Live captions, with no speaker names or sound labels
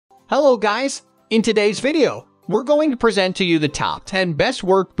Hello guys! In today's video, we're going to present to you the top 10 best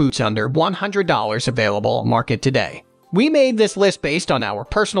work boots under $100 available on market today. We made this list based on our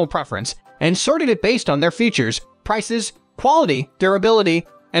personal preference and sorted it based on their features, prices, quality, durability,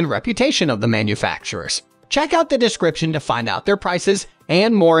 and reputation of the manufacturers. Check out the description to find out their prices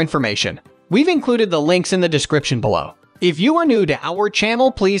and more information. We've included the links in the description below. If you are new to our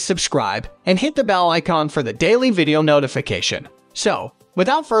channel, please subscribe and hit the bell icon for the daily video notification. So,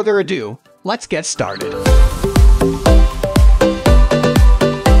 without further ado, let's get started.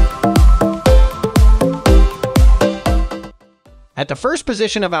 At the first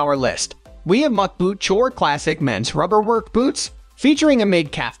position of our list, we have Muck Boot Chore Classic Men's Rubber Work Boots. Featuring a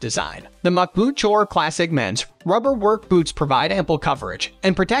mid-calf design, the Muck Boot Chore Classic Men's Rubber Work Boots provide ample coverage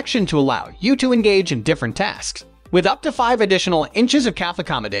and protection to allow you to engage in different tasks. With up to 5 additional inches of calf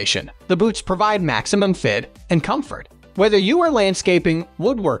accommodation, the boots provide maximum fit and comfort. Whether you are landscaping,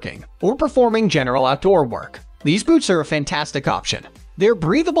 woodworking, or performing general outdoor work, these boots are a fantastic option. Their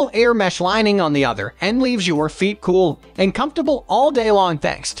breathable air mesh lining on the other end leaves your feet cool and comfortable all day long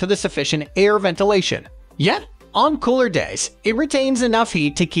thanks to the sufficient air ventilation. Yet, on cooler days, it retains enough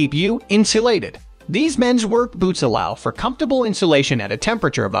heat to keep you insulated. These men's work boots allow for comfortable insulation at a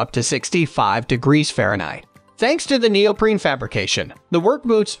temperature of up to 65 degrees Fahrenheit. Thanks to the neoprene fabrication, the work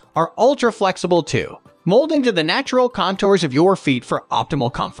boots are ultra flexible too, molding to the natural contours of your feet for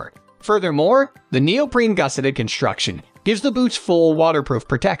optimal comfort. Furthermore, the neoprene gusseted construction gives the boots full waterproof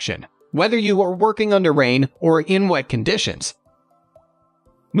protection, whether you are working under rain or in wet conditions.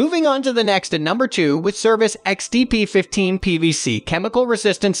 Moving on to the next at number 2 with Servus XTP 15 PVC Chemical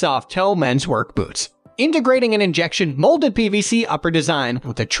Resistant Soft Toe Men's Work Boots. Integrating an injection molded PVC upper design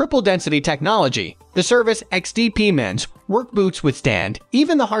with a triple density technology, the Servus XTP Men's Work Boots withstand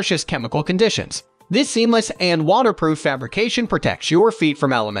even the harshest chemical conditions. This seamless and waterproof fabrication protects your feet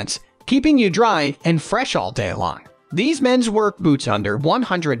from elements, keeping you dry and fresh all day long. These men's work boots under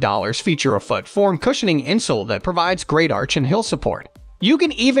 $100 feature a foot-form cushioning insole that provides great arch and heel support. You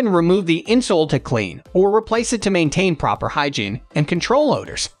can even remove the insole to clean or replace it to maintain proper hygiene and control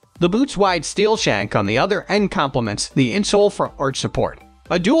odors. The boot's wide steel shank on the other end complements the insole for arch support.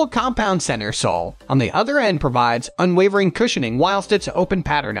 A dual compound center sole on the other end provides unwavering cushioning whilst its open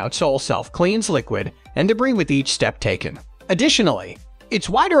pattern outsole self-cleans liquid and debris with each step taken. Additionally, its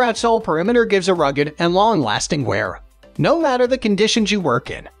wider outsole perimeter gives a rugged and long-lasting wear, no matter the conditions you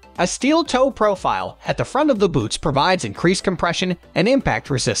work in. A steel toe profile at the front of the boots provides increased compression and impact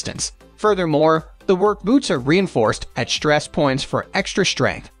resistance. Furthermore, the work boots are reinforced at stress points for extra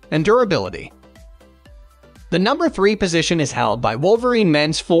strength and durability. The number 3 position is held by Wolverine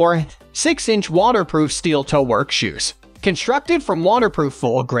Men's Floorhand 6-inch waterproof steel toe work shoes. Constructed from waterproof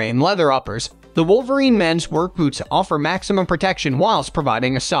full-grain leather uppers, the Wolverine Men's work boots offer maximum protection whilst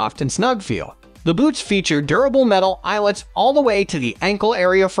providing a soft and snug feel. The boots feature durable metal eyelets all the way to the ankle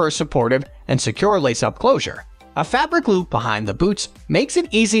area for a supportive and secure lace-up closure. A fabric loop behind the boots makes it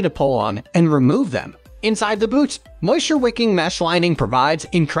easy to pull on and remove them. Inside the boots, moisture-wicking mesh lining provides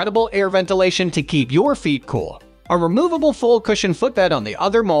incredible air ventilation to keep your feet cool. A removable full cushion footbed on the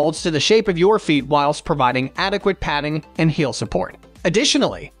other molds to the shape of your feet whilst providing adequate padding and heel support.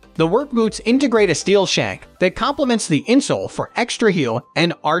 Additionally, the work boots integrate a steel shank that complements the insole for extra heel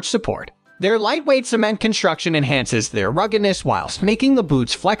and arch support. Their lightweight cement construction enhances their ruggedness whilst making the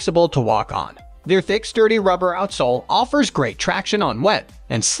boots flexible to walk on. Their thick, sturdy rubber outsole offers great traction on wet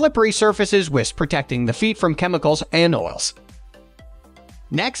and slippery surfaces whilst protecting the feet from chemicals and oils.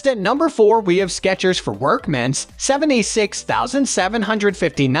 Next at number 4 we have Skechers for Work Men's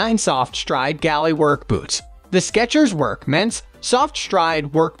 76,759 Soft Stride Galley Work Boots. The Skechers Work Men's Soft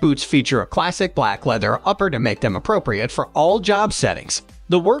Stride Work Boots feature a classic black leather upper to make them appropriate for all job settings.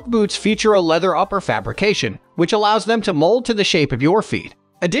 The work boots feature a leather upper fabrication, which allows them to mold to the shape of your feet.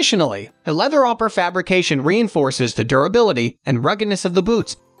 Additionally, the leather upper fabrication reinforces the durability and ruggedness of the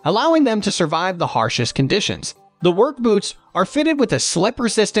boots, allowing them to survive the harshest conditions. The work boots are fitted with a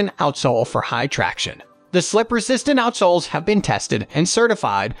slip-resistant outsole for high traction. The slip-resistant outsoles have been tested and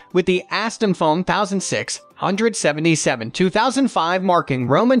certified with the Aston Foam 1677-2005 marking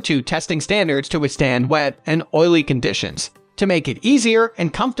Roman II testing standards to withstand wet and oily conditions, to make it easier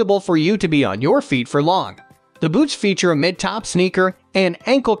and comfortable for you to be on your feet for long. The boots feature a mid-top sneaker and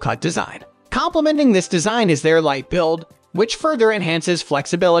ankle-cut design. Complementing this design is their light build, which further enhances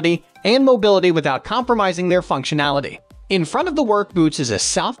flexibility and mobility without compromising their functionality. In front of the work boots is a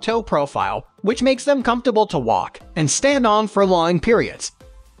soft toe profile, which makes them comfortable to walk and stand on for long periods.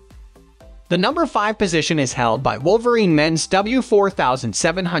 The number 5 position is held by Wolverine Men's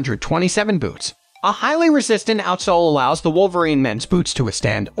W4727 boots. A highly resistant outsole allows the Wolverine men's boots to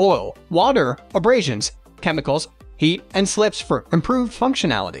withstand oil, water, abrasions, chemicals, heat, and slips for improved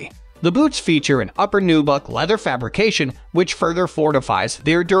functionality. The boots feature an upper nubuck leather fabrication which further fortifies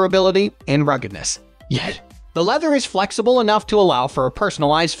their durability and ruggedness. Yet, the leather is flexible enough to allow for a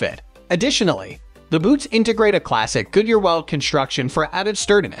personalized fit. Additionally, the boots integrate a classic Goodyear welt construction for added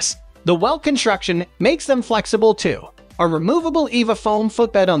sturdiness. The welt construction makes them flexible too. A removable EVA foam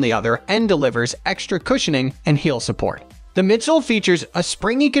footbed on the other end delivers extra cushioning and heel support. The midsole features a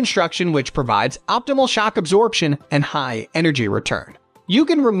springy construction which provides optimal shock absorption and high energy return. You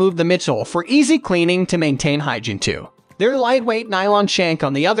can remove the midsole for easy cleaning to maintain hygiene too. Their lightweight nylon shank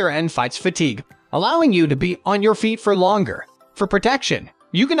on the other end fights fatigue, allowing you to be on your feet for longer. For protection,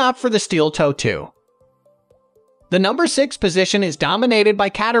 you can opt for the steel toe too. The number 6 position is dominated by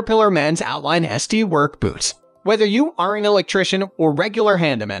Caterpillar men's Outline ST work boots. Whether you are an electrician or regular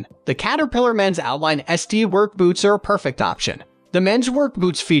handyman, the Caterpillar men's Outline ST work boots are a perfect option. The men's work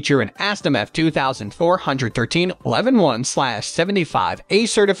boots feature an ASTM F2413-11-1/75A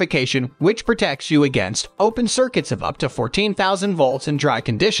certification which protects you against open circuits of up to 14,000 volts in dry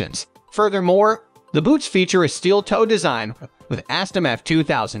conditions. Furthermore, the boots feature a steel toe design with ASTM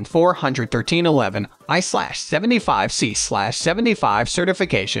F2413-11I/75C/75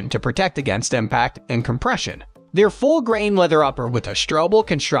 certification to protect against impact and compression. Their full-grain leather upper with a strobel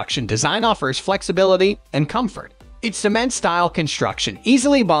construction design offers flexibility and comfort. Its cement-style construction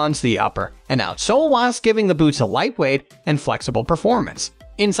easily bonds the upper and outsole whilst giving the boots a lightweight and flexible performance.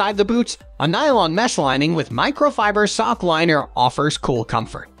 Inside the boots, a nylon mesh lining with microfiber sock liner offers cool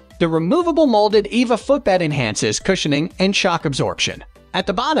comfort. The removable molded EVA footbed enhances cushioning and shock absorption. At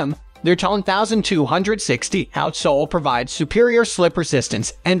the bottom, their 10,260 outsole provides superior slip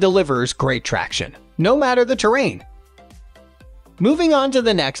resistance and delivers great traction, no matter the terrain. Moving on to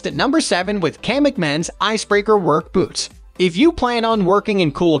the next at number 7 with Kamik men's Icebreaker work boots. If you plan on working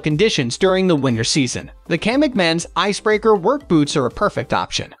in cool conditions during the winter season, the Kamik men's Icebreaker work boots are a perfect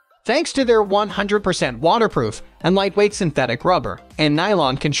option. Thanks to their 100% waterproof and lightweight synthetic rubber and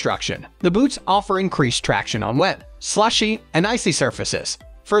nylon construction, the boots offer increased traction on wet, slushy, and icy surfaces.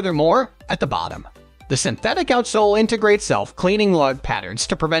 Furthermore, at the bottom, the synthetic outsole integrates self-cleaning lug patterns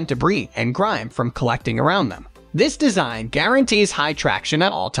to prevent debris and grime from collecting around them. This design guarantees high traction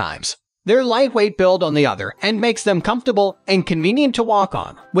at all times. Their lightweight build on the other end makes them comfortable and convenient to walk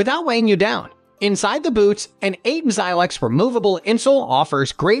on without weighing you down. Inside the boots, an 8 Zylex removable insole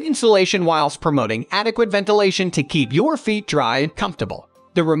offers great insulation whilst promoting adequate ventilation to keep your feet dry and comfortable.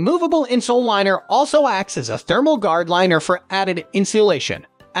 The removable insole liner also acts as a thermal guard liner for added insulation.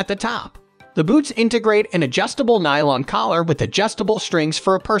 At the top, the boots integrate an adjustable nylon collar with adjustable strings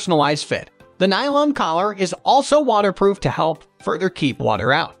for a personalized fit. The nylon collar is also waterproof to help further keep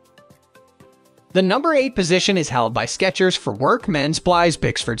water out. The number 8 position is held by Skechers for Work men's Bly's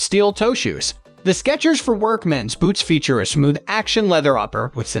Bixford steel toe shoes. The Skechers for Work men's boots feature a smooth action leather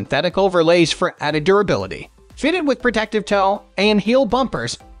upper with synthetic overlays for added durability. Fitted with protective toe and heel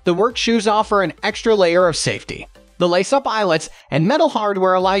bumpers, the work shoes offer an extra layer of safety. The lace-up eyelets and metal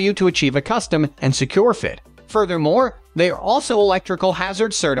hardware allow you to achieve a custom and secure fit. Furthermore, they are also electrical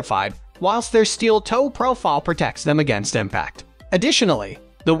hazard certified, whilst their steel toe profile protects them against impact. Additionally,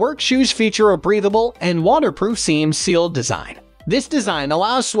 the work shoes feature a breathable and waterproof seam-sealed design. This design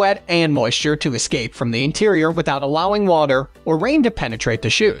allows sweat and moisture to escape from the interior without allowing water or rain to penetrate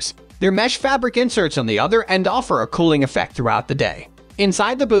the shoes. Their mesh fabric inserts on the other end offer a cooling effect throughout the day.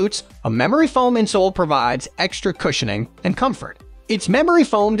 Inside the boots, a memory foam insole provides extra cushioning and comfort. Its memory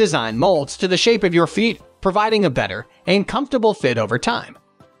foam design molds to the shape of your feet, providing a better and comfortable fit over time.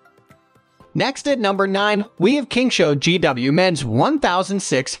 Next at number 9, we have Kingshow GW Men's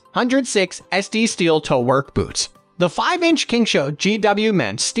 1606 SD Steel Toe Work Boots. The 5-inch Kingshow GW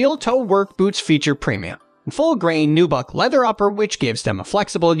Men steel toe work boots feature premium, full-grain nubuck leather upper which gives them a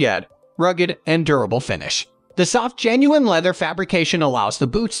flexible yet rugged and durable finish. The soft genuine leather fabrication allows the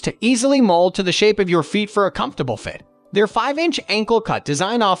boots to easily mold to the shape of your feet for a comfortable fit. Their 5-inch ankle cut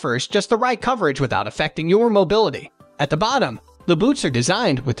design offers just the right coverage without affecting your mobility. At the bottom, the boots are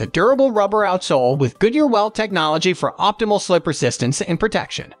designed with a durable rubber outsole with Goodyear welt technology for optimal slip resistance and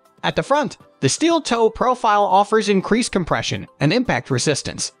protection. At the front, the steel toe profile offers increased compression and impact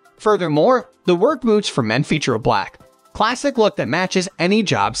resistance. Furthermore, the work boots for men feature a black, classic look that matches any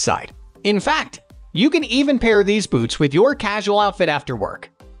job site. In fact, you can even pair these boots with your casual outfit after work.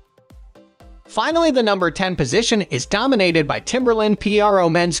 Finally, the number 10 position is dominated by Timberland PRO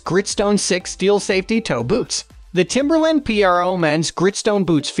Men's Gritstone 6 Steel Safety Toe Boots. The Timberland PRO Men's Gritstone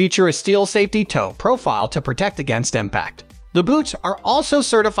boots feature a steel safety toe profile to protect against impact. The boots are also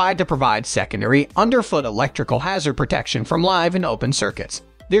certified to provide secondary underfoot electrical hazard protection from live and open circuits.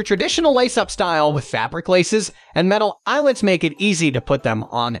 Their traditional lace-up style with fabric laces and metal eyelets make it easy to put them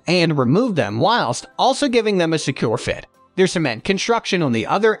on and remove them whilst also giving them a secure fit. Their cement construction on the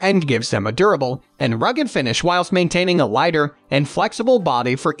other end gives them a durable and rugged finish whilst maintaining a lighter and flexible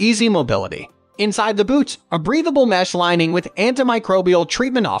body for easy mobility. Inside the boots, a breathable mesh lining with antimicrobial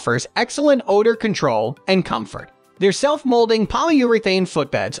treatment offers excellent odor control and comfort. Their self-molding polyurethane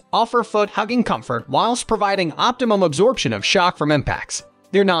footbeds offer foot-hugging comfort whilst providing optimum absorption of shock from impacts.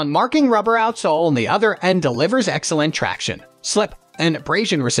 Their non-marking rubber outsole on the other end delivers excellent traction, slip, and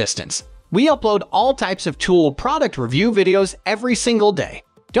abrasion resistance. We upload all types of tool product review videos every single day.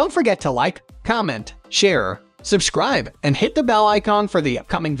 Don't forget to like, comment, share, subscribe, and hit the bell icon for the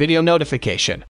upcoming video notification.